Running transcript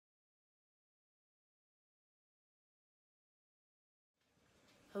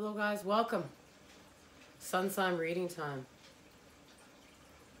Hello guys, welcome. Sun sign reading time.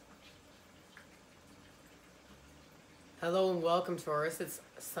 Hello and welcome, Taurus. It's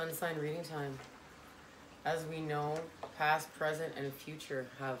sun sign reading time. As we know, past, present, and future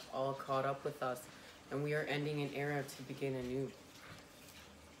have all caught up with us, and we are ending an era to begin anew.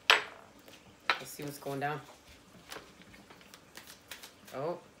 Let's see what's going down.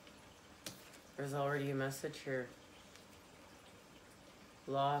 Oh, there's already a message here.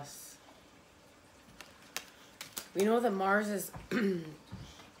 Loss. We know that Mars is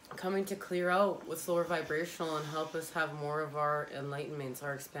coming to clear out what's lower vibrational and help us have more of our enlightenments,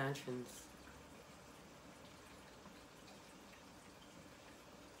 our expansions.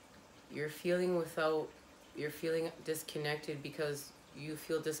 You're feeling disconnected because you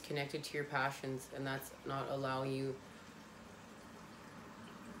feel disconnected to your passions, and that's not allowing you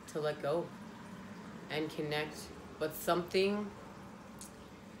to let go and connect. But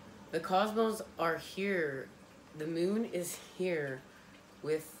the cosmos are here. The moon is here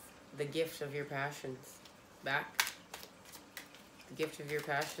with the gift of your passions back. The gift of your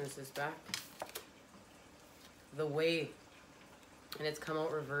passions is back. The way. And it's come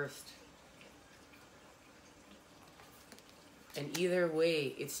out reversed. And either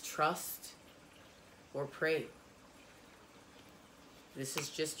way, it's trust or pray. This is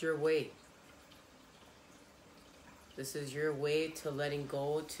just your way. This is your way to letting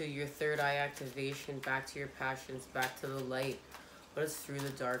go, to your third eye activation, back to your passions, back to the light. But it's through the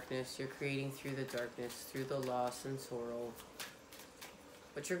darkness. You're creating through the darkness, through the loss and sorrow.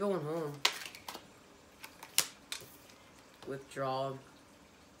 But you're going home. Withdraw.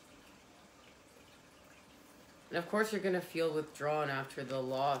 And of course you're going to feel withdrawn after the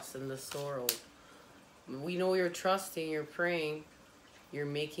loss and the sorrow. We know you're trusting, you're praying, you're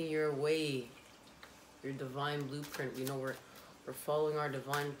making your way. Your divine blueprint. We know we're following our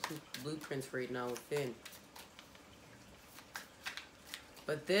divine blueprints right now within.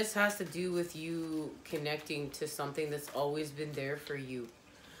 But this has to do with you connecting to something that's always been there for you.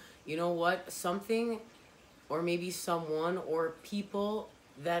 You know what? Something, or maybe someone, or people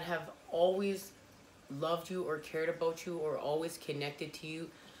that have always loved you or cared about you or always connected to you.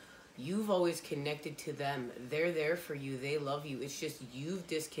 You've always connected to them. They're there for you. They love you. It's just you've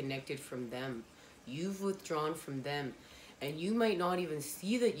disconnected from them. You've withdrawn from them, and you might not even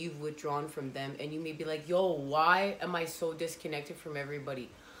see that you've withdrawn from them, and you may be like, yo, why am I so disconnected from everybody?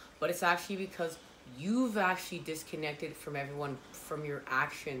 But it's actually because you've actually disconnected from everyone, from your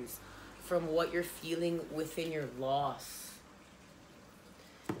actions, from what you're feeling within your loss.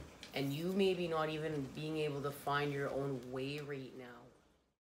 And you may be not even being able to find your own way right now.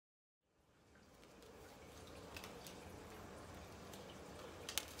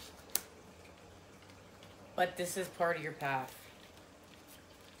 But this is part of your path.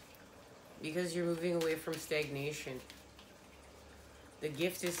 Because you're moving away from stagnation. The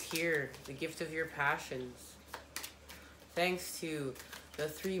gift is here. The gift of your passions. Thanks to the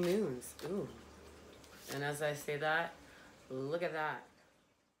 3 moons. Ooh. And as I say that, look at that.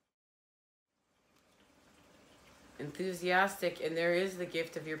 Enthusiastic. And there is the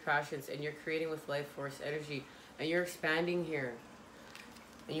gift of your passions. And you're creating with life force energy. And you're expanding here.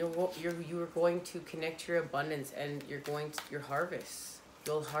 And you're going to connect your abundance, and you're going to your harvest.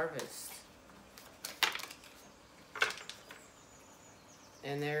 You'll harvest.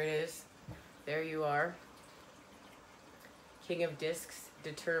 And there it is. There you are. King of Discs,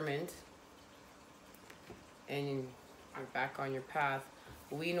 determined. And you're back on your path.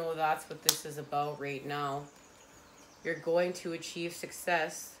 We know that's what this is about right now. You're going to achieve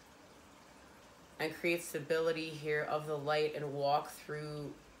success and create stability here of the light and walk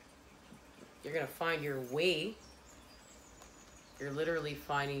through. You're going to find your way. You're literally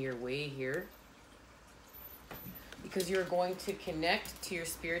finding your way here. Because you're going to connect to your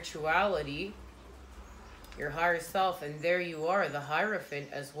spirituality, your higher self. And there you are, the Hierophant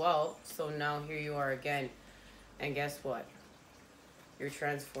as well. So now here you are again. And guess what? You're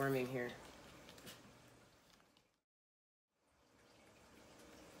transforming here.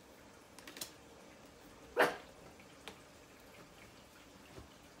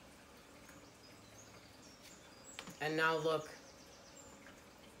 And now look,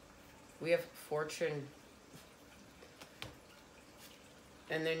 we have Fortune.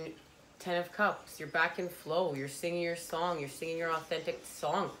 And then 10 of Cups. You're back in flow. You're singing your song. You're singing your authentic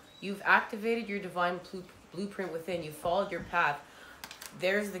song. You've activated your divine blueprint within. You followed your path.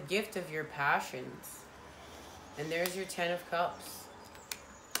 There's the gift of your passions. And there's your 10 of Cups.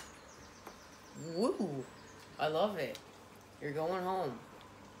 Woo! I love it. You're going home.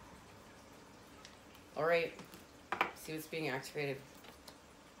 All right. See what's being activated.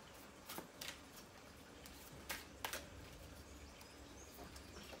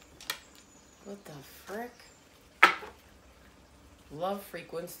 What the frick? Love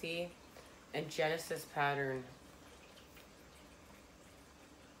frequency and Genesis pattern.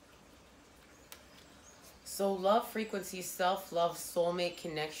 So love frequency, self-love, soulmate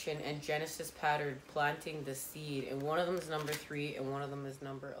connection, and Genesis pattern, planting the seed. And one of them is number 3 and one of them is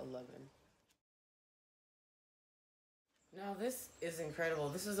number 11. Now this is incredible.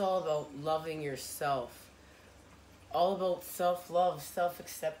 This is all about loving yourself. All about self-love,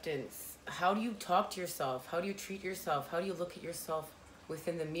 self-acceptance. How do you talk to yourself? How do you treat yourself? How do you look at yourself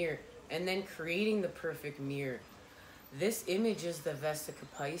within the mirror? And then creating the perfect mirror. This image is the Vesica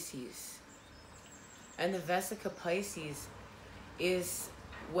Pisces. And the Vesica Pisces is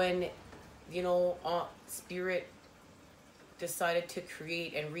when, you know, spirit decided to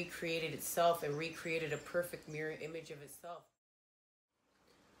create and recreated itself and recreated a perfect mirror image of itself.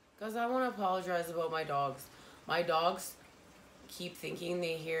 Guys, I want to apologize about my dogs. My dogs keep thinking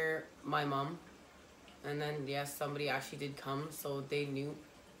they hear my mom. And then, yes, somebody actually did come, so they knew,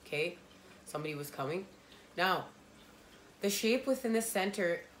 okay, somebody was coming. Now, the shape within the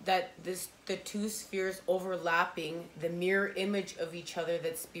center, that the two spheres overlapping, the mirror image of each other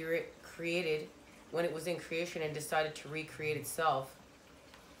that spirit created when it was in creation and decided to recreate itself,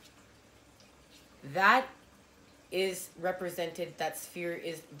 that is represented, that sphere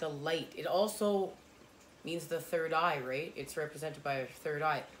is the light. It also means the third eye, right? It's represented by a third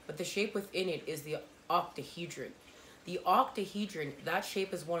eye. But the shape within it is the octahedron. The octahedron, that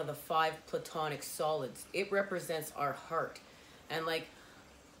shape is one of the 5 platonic solids. It represents our heart. And like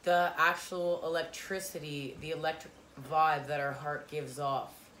the actual electricity, the electric vibe that our heart gives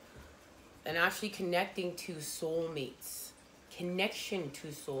off. And actually connecting to soulmates. Connection to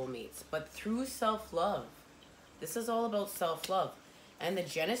soulmates. But through self-love. This is all about self-love. And the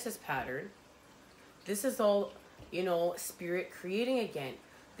Genesis pattern, this is all, you know, spirit creating again.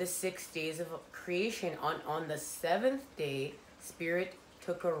 The 6 days of creation. On the 7th day, spirit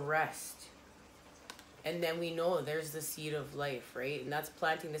took a rest. And then we know there's the seed of life, right? And that's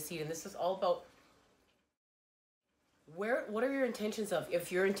planting the seed. And this is all about what are your intentions of?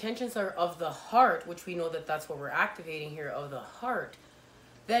 If your intentions are of the heart, which we know that that's what we're activating here, of the heart,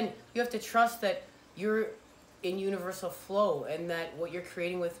 then you have to trust that you're in universal flow and that what you're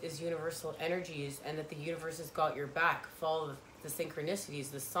creating with is universal energies and that the universe has got your back. Follow the synchronicities,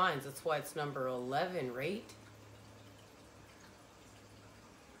 the signs. That's why it's number 11, right?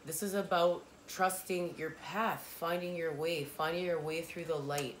 This is about trusting your path, finding your way through the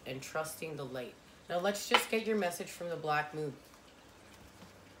light and trusting the light. Now let's just get your message from the Black Moon.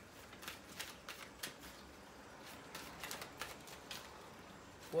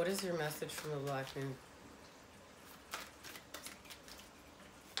 What is your message from the Black Moon?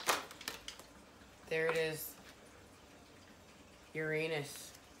 There it is.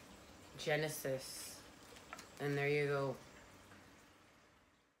 Uranus, Genesis, and there you go.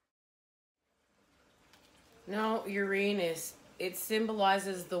 Now, Uranus, it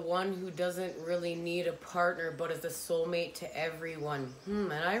symbolizes the one who doesn't really need a partner, but is a soulmate to everyone.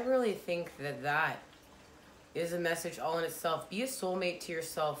 And I really think that that is a message all in itself. Be a soulmate to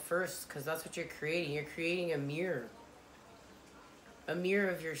yourself first, because that's what you're creating. You're creating a mirror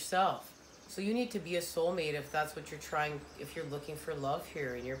of yourself. So you need to be a soulmate if that's what you're trying, if you're looking for love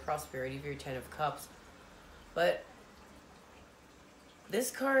here in your prosperity of your 10 of Cups. But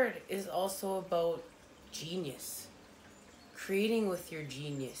this card is also about genius. Creating with your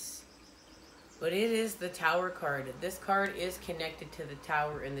genius. But it is the Tower card. This card is connected to the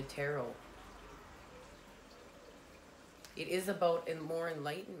Tower in the tarot. It is about more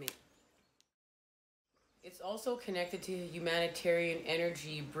enlightenment. It's also connected to humanitarian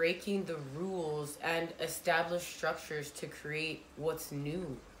energy, breaking the rules and establish structures to create what's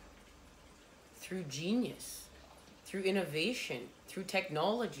new. Through genius, through innovation, through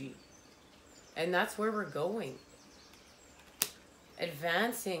technology. And that's where we're going.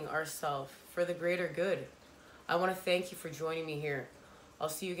 Advancing ourselves for the greater good. I want to thank you for joining me here. I'll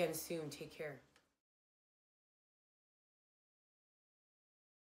see you again soon. Take care.